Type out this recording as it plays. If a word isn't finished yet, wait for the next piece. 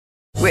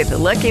With the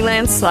Lucky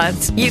Land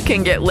Slots, you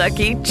can get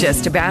lucky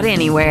just about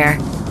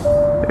anywhere.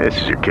 This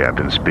is your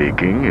captain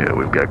speaking.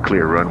 We've got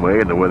clear runway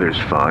and the weather's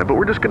fine, but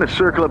we're just going to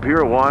circle up here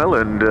a while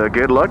and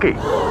get lucky.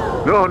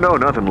 No,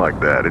 nothing like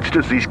that. It's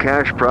just these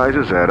cash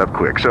prizes add up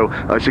quick. So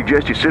I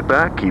suggest you sit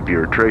back, keep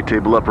your tray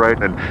table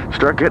upright, and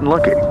start getting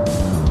lucky.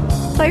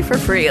 Play for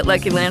free at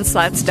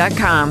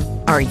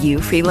LuckyLandSlots.com. Are you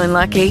feeling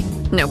lucky?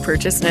 No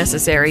purchase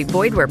necessary.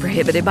 Void where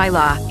prohibited by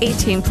law.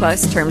 18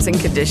 plus terms and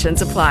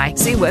conditions apply.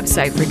 See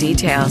website for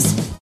details.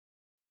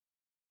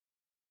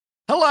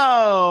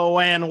 Hello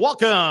and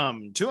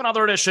welcome to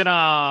another edition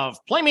of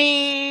Play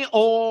Me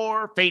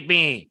or Fade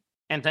Me.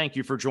 And thank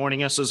you for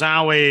joining us as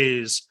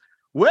always.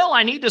 Well,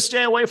 I need to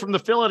stay away from the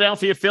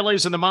Philadelphia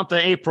Phillies in the month of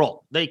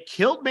April. They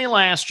killed me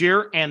last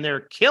year and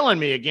they're killing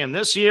me again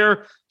this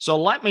year. So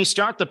let me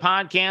start the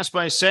podcast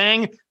by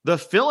saying the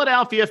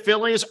Philadelphia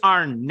Phillies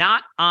are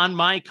not on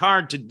my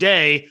card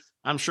today.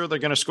 I'm sure they're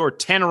going to score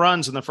 10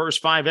 runs in the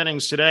first 5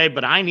 innings today,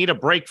 but I need a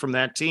break from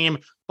that team.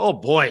 Oh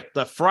boy,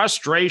 the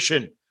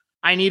frustration.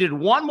 I needed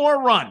one more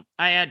run.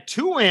 I had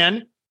 2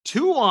 in,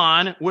 2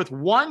 on with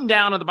 1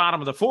 down at the bottom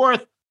of the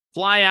 4th.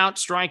 Fly out,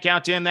 strike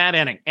out to end that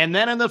inning. And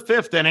then in the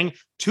 5th inning,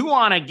 2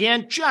 on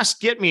again. Just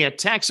get me a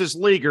Texas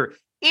leaguer.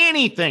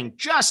 Anything.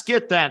 Just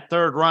get that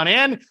 3rd run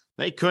in.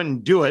 They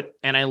couldn't do it.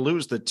 And I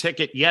lose the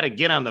ticket yet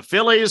again on the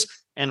Phillies.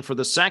 And for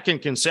the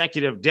 2nd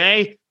consecutive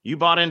day, you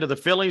bought into the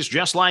Phillies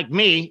just like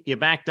me. You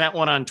backed that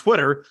one on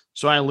Twitter.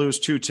 So I lose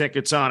 2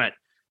 tickets on it.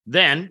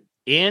 Then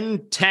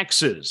in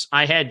Texas,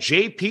 I had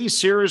J.P.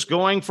 Sears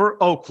going for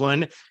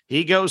Oakland.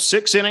 He goes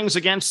 6 innings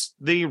against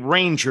the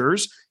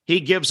Rangers.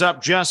 He gives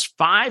up just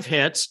 5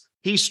 hits.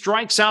 He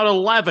strikes out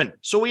 11.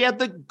 So he had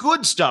the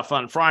good stuff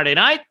on Friday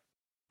night,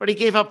 but he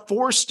gave up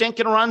 4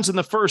 stinking runs in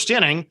the 1st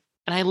inning,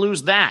 and I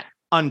lose that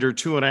under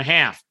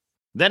 2.5.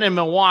 Then in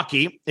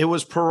Milwaukee, it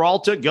was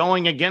Peralta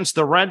going against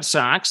the Red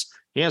Sox.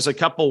 He has a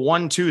couple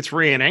 1, 2,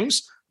 3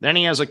 innings. Then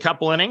he has a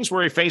couple innings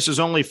where he faces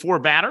only 4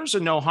 batters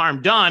and no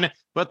harm done.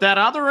 But that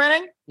other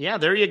inning, yeah,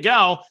 there you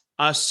go.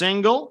 A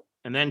single,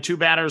 and then 2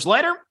 batters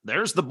later,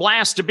 there's the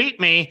blast to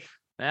beat me.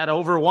 That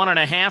over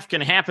 1.5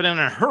 can happen in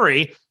a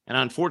hurry. And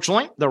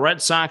unfortunately, the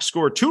Red Sox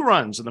score 2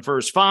 runs in the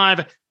first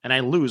 5, and I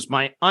lose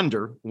my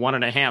under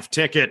 1.5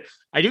 ticket.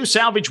 I do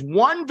salvage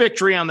 1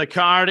 victory on the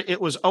card.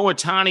 It was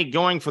Ohtani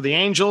going for the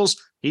Angels.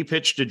 He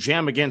pitched a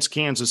gem against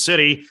Kansas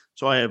City,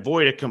 so I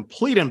avoid a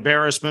complete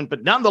embarrassment.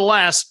 But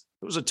nonetheless,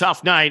 it was a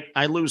tough night.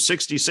 I lose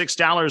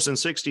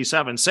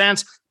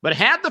 $66.67. But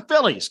had the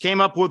Phillies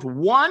came up with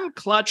 1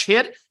 clutch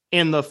hit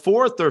in the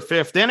 4th or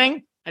 5th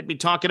inning, I'd be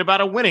talking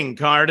about a winning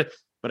card.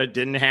 But it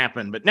didn't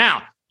happen. But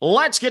now,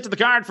 let's get to the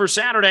card for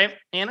Saturday.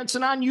 And it's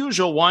an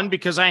unusual one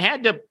because I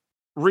had to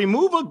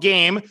remove a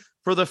game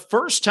for the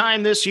first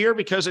time this year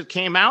because it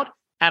came out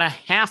at a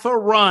half a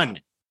run.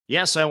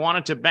 Yes, I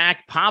wanted to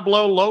back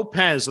Pablo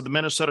Lopez of the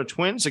Minnesota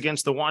Twins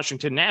against the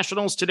Washington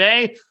Nationals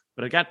today,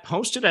 but it got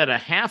posted at a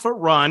half a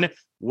run,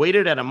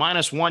 weighted at a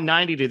minus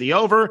 190 to the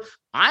over.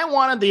 I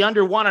wanted the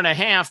under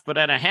 1.5, but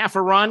at a half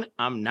a run,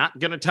 I'm not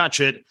going to touch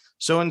it.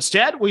 So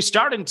instead, we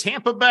start in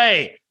Tampa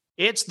Bay.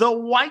 It's the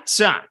White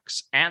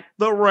Sox at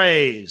the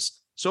Rays.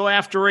 So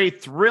after a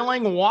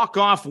thrilling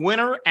walk-off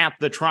winner at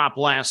the Trop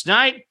last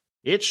night,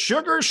 it's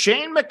Sugar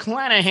Shane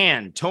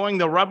McClanahan towing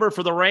the rubber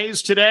for the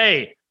Rays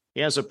today.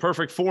 He has a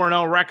perfect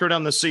 4-0 record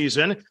on the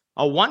season,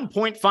 a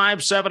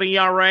 1.57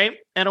 ERA,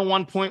 and a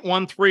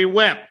 1.13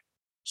 whip.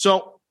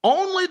 So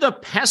only the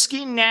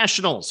pesky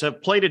Nationals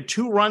have plated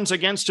 2 runs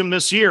against him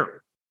this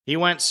year. He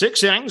went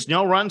 6 innings,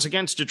 no runs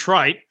against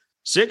Detroit,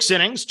 6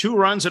 innings, 2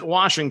 runs at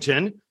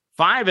Washington,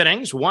 5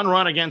 innings, 1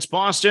 run against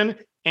Boston,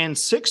 and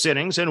 6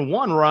 innings and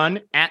 1 run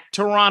at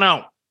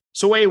Toronto.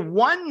 So a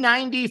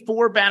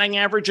 194 batting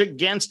average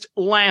against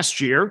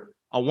last year,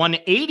 a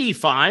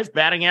 185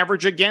 batting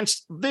average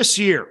against this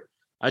year,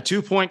 a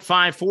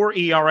 2.54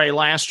 ERA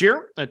last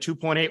year, a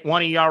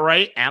 2.81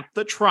 ERA at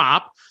the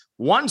Trop.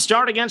 1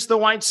 start against the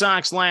White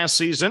Sox last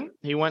season.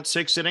 He went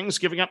 6 innings,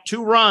 giving up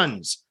 2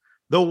 runs.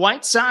 The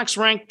White Sox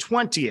ranked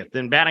 20th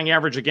in batting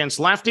average against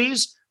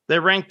lefties. They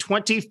ranked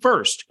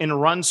 21st in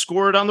runs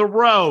scored on the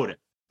road.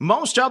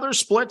 Most other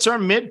splits are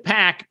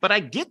mid-pack, but I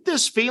get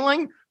this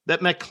feeling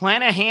that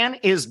McClanahan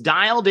is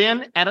dialed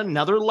in at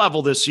another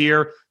level this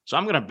year, so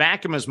I'm going to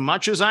back him as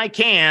much as I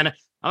can. I'm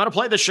going to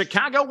play the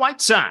Chicago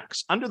White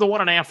Sox under the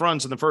 1.5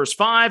 runs in the first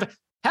 5,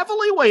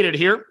 heavily weighted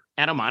here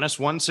at a minus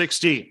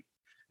 160.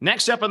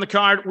 Next up on the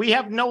card, we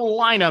have no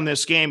line on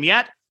this game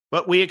yet,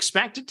 but we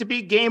expect it to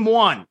be game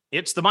 1.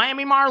 It's the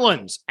Miami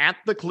Marlins at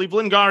the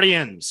Cleveland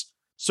Guardians.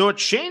 So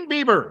it's Shane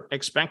Bieber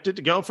expected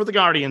to go for the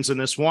Guardians in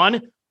this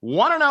one.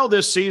 1-0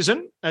 this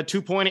season, a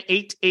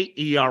 2.88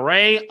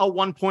 ERA, a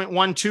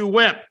 1.12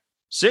 whip.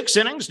 6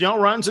 innings, no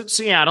runs at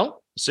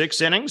Seattle. 6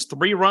 innings,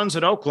 3 runs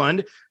at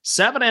Oakland.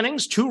 7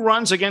 innings, 2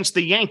 runs against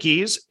the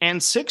Yankees.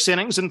 And 6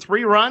 innings and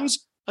 3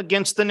 runs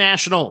against the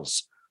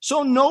Nationals.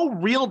 So no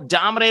real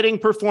dominating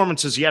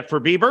performances yet for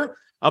Bieber.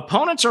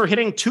 Opponents are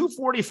hitting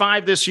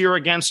 .245 this year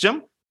against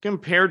him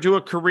compared to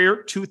a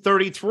career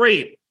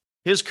 .233.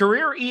 His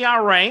career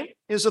ERA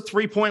is a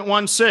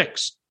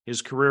 3.16.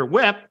 His career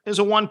whip is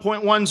a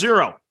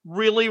 1.10.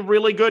 Really,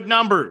 really good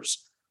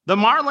numbers. The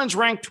Marlins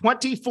ranked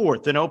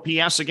 24th in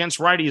OPS against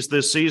righties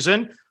this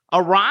season.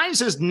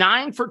 Arise is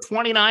 9 for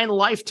 29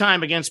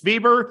 lifetime against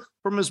Bieber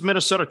from his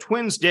Minnesota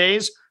Twins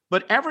days,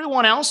 but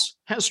everyone else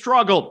has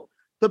struggled.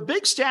 The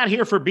big stat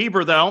here for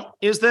Bieber, though,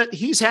 is that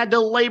he's had to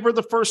labor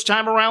the first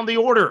time around the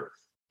order.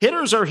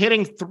 Hitters are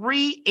hitting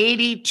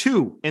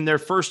 .382 in their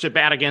first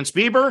at-bat against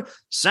Bieber.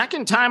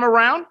 Second time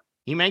around,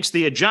 he makes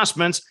the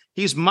adjustments.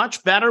 He's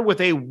much better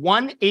with a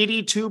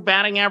 .182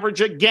 batting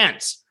average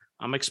against.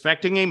 I'm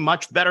expecting a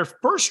much better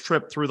first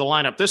trip through the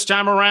lineup this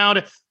time around.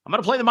 I'm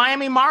going to play the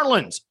Miami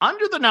Marlins.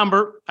 Under the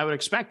number, I would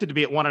expect it to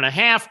be at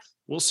 1.5.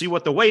 We'll see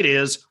what the weight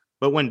is.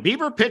 But when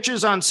Bieber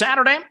pitches on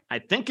Saturday, I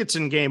think it's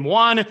in game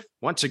 1.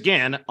 Once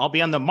again, I'll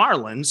be on the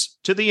Marlins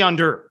to the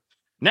under.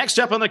 Next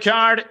up on the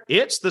card,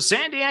 it's the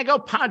San Diego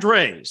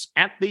Padres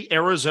at the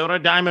Arizona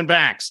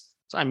Diamondbacks.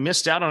 So I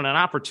missed out on an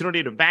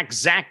opportunity to back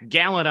Zach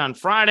Gallen on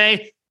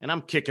Friday, and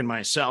I'm kicking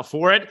myself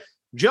for it.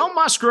 Joe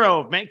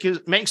Musgrove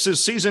makes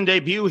his season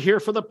debut here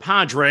for the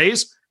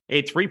Padres,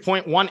 a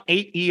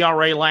 3.18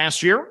 ERA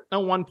last year, a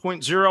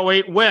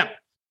 1.08 whip.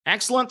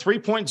 Excellent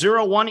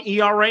 3.01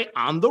 ERA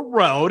on the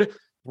road.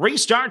 3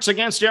 starts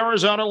against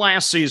Arizona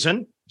last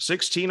season,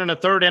 16 and a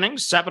third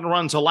innings, 7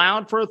 runs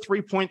allowed for a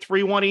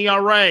 3.31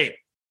 ERA.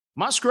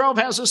 Musgrove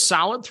has a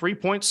solid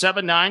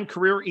 3.79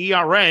 career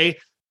ERA,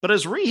 but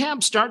his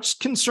rehab starts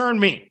concern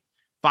me.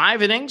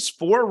 5 innings,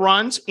 4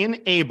 runs in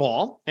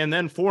A-ball, and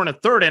then 4 and a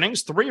third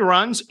innings, 3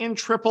 runs in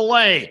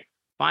AAA.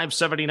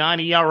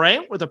 5.79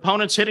 ERA with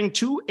opponents hitting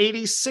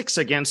 .286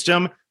 against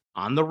him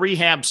on the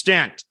rehab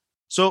stint.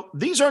 So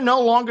these are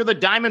no longer the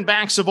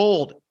Diamondbacks of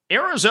old.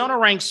 Arizona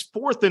ranks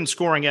 4th in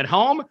scoring at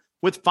home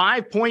with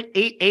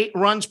 5.88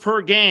 runs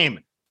per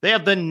game. They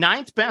have the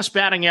 9th best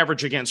batting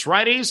average against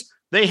righties.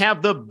 They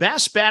have the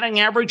best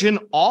batting average in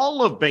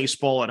all of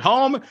baseball at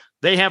home.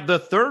 They have the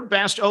 3rd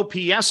best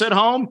OPS at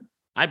home.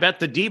 I bet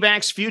the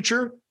D-backs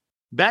future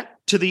bet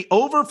to the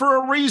over for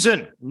a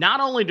reason.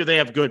 Not only do they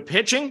have good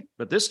pitching,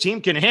 but this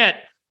team can hit.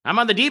 I'm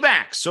on the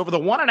D-backs over the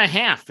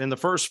 1.5 in the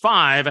first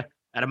 5 at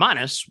a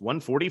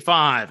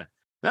 -145.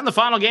 Then the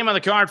final game on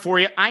the card for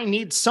you, I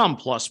need some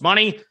plus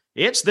money.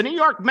 It's the New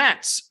York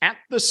Mets at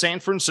the San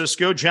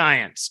Francisco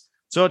Giants.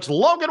 So it's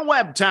Logan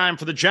Webb time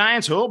for the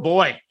Giants. Oh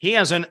boy, he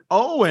has an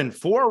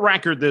 0-4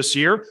 record this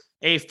year,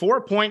 a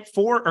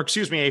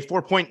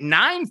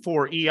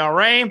 4.94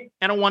 ERA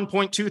and a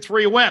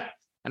 1.23 whip.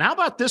 And how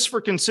about this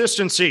for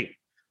consistency?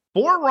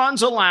 4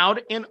 runs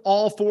allowed in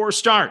all 4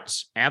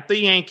 starts at the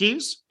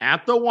Yankees,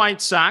 at the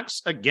White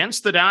Sox,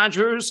 against the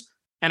Dodgers,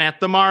 and at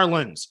the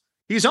Marlins.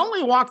 He's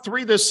only walked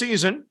 3 this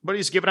season, but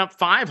he's given up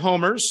 5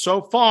 homers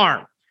so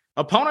far.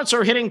 Opponents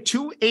are hitting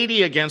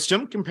 .280 against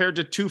him compared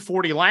to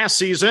 .240 last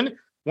season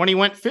when he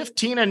went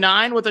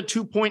 15-9 with a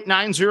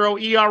 2.90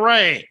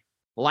 ERA.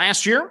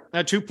 Last year,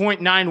 a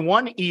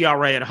 2.91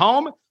 ERA at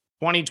home.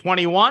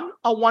 2021,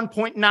 a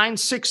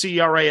 1.96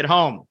 ERA at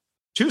home.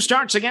 2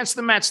 starts against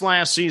the Mets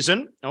last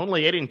season,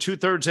 only 8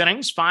 2/3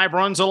 innings, 5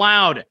 runs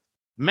allowed.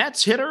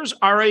 Mets hitters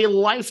are a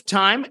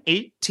lifetime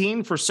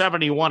 18 for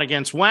 71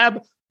 against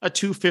Webb, a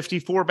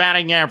 .254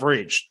 batting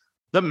average.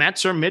 The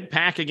Mets are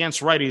mid-pack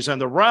against righties on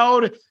the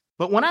road,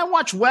 but when I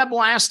watched Webb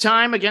last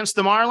time against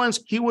the Marlins,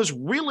 he was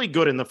really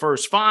good in the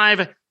first 5.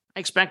 I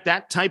expect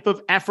that type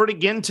of effort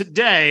again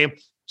today,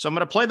 so I'm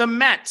going to play the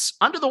Mets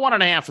under the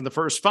 1.5 in the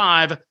first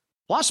 5,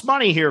 plus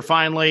money here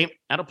finally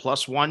at a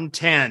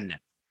 +110.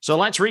 So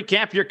let's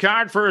recap your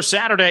card for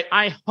Saturday.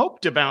 I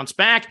hope to bounce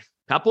back.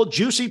 Couple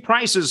juicy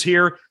prices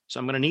here, so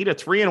I'm going to need a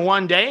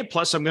 3-in-1 day,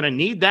 plus I'm going to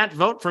need that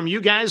vote from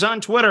you guys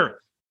on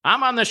Twitter.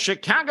 I'm on the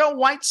Chicago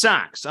White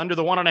Sox under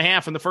the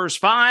 1.5 in the first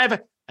 5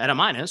 at a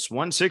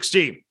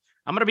 -160.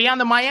 I'm going to be on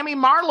the Miami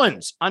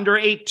Marlins under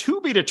a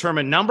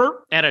to-be-determined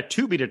number at a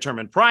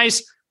to-be-determined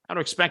price. I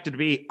would expect it to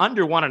be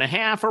under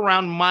 1.5,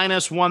 around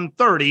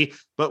 -130,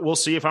 but we'll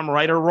see if I'm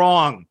right or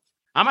wrong.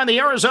 I'm on the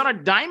Arizona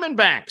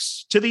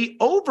Diamondbacks to the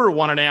over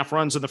 1.5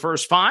 runs in the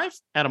first 5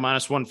 at a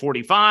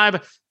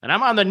 -145. And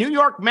I'm on the New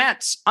York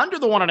Mets under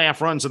the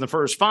 1.5 runs in the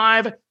first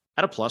 5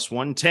 at a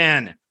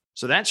 +110.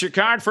 So that's your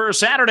card for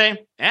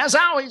Saturday. As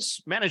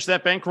always, manage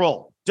that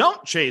bankroll.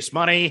 Don't chase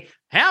money.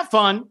 Have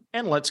fun,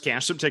 and let's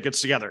cash some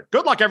tickets together.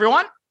 Good luck,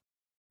 everyone.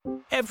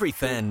 Every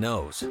fan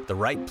knows the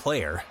right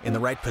player in the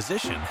right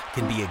position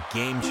can be a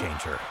game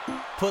changer.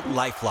 Put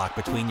LifeLock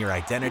between your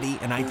identity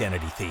and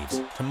identity thieves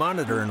to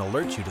monitor and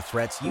alert you to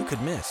threats you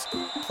could miss.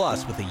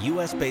 Plus, with a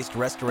U.S.-based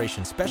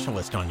restoration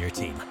specialist on your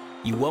team,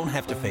 you won't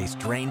have to face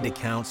drained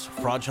accounts,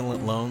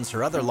 fraudulent loans,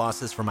 or other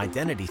losses from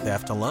identity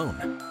theft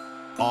alone.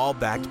 All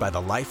backed by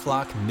the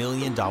LifeLock $1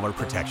 Million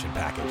Protection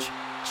Package.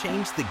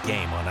 Change the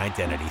game on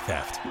identity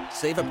theft.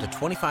 Save up to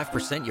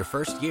 25% your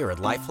first year at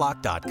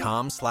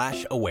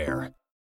LifeLock.com/aware.